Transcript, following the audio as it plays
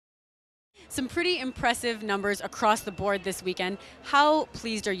Some pretty impressive numbers across the board this weekend. How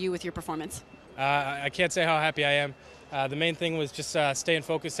pleased are you with your performance? I can't say how happy I am. The main thing was just staying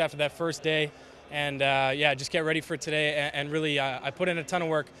focused after that first day, and just get ready for today. And really, I put in a ton of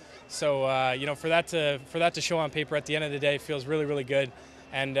work. So for that to show on paper at the end of the day feels really, really good.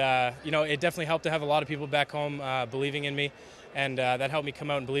 And it definitely helped to have a lot of people back home believing in me, and that helped me come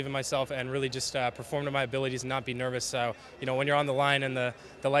out and believe in myself and really just perform to my abilities and not be nervous. So when you're on the line and the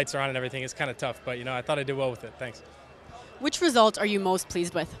lights are on and everything, it's kind of tough. But I thought I did well with it. Thanks. Which result are you most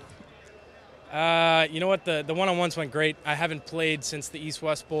pleased with? You know what? The one-on-ones went great. I haven't played since the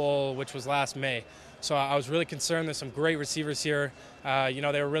East-West Bowl, which was last May. So I was really concerned. There's some great receivers here. They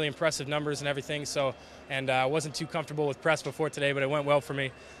were really impressive numbers and everything. And I wasn't too comfortable with press before today, but it went well for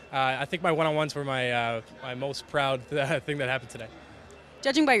me. I think my one-on-ones were my most proud thing that happened today.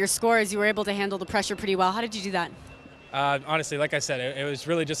 Judging by your scores, you were able to handle the pressure pretty well. How did you do that? Honestly, like I said, it was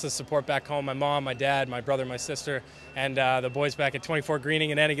really just the support back home. My mom, my dad, my brother, my sister, and the boys back at 24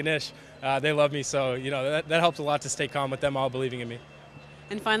 Greening and Antigonish. They love me, so that helped a lot to stay calm with them all believing in me.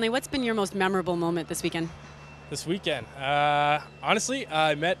 And finally, what's been your most memorable moment this weekend? This weekend, honestly,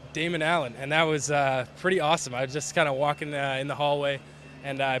 I met Damon Allen, and that was pretty awesome. I was just kind of walking in the hallway,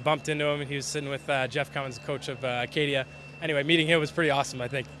 and I bumped into him, and he was sitting with Jeff Cummins, coach of Acadia. Anyway, meeting him was pretty awesome, I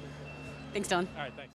think. Thanks, Dylan. All right, thanks.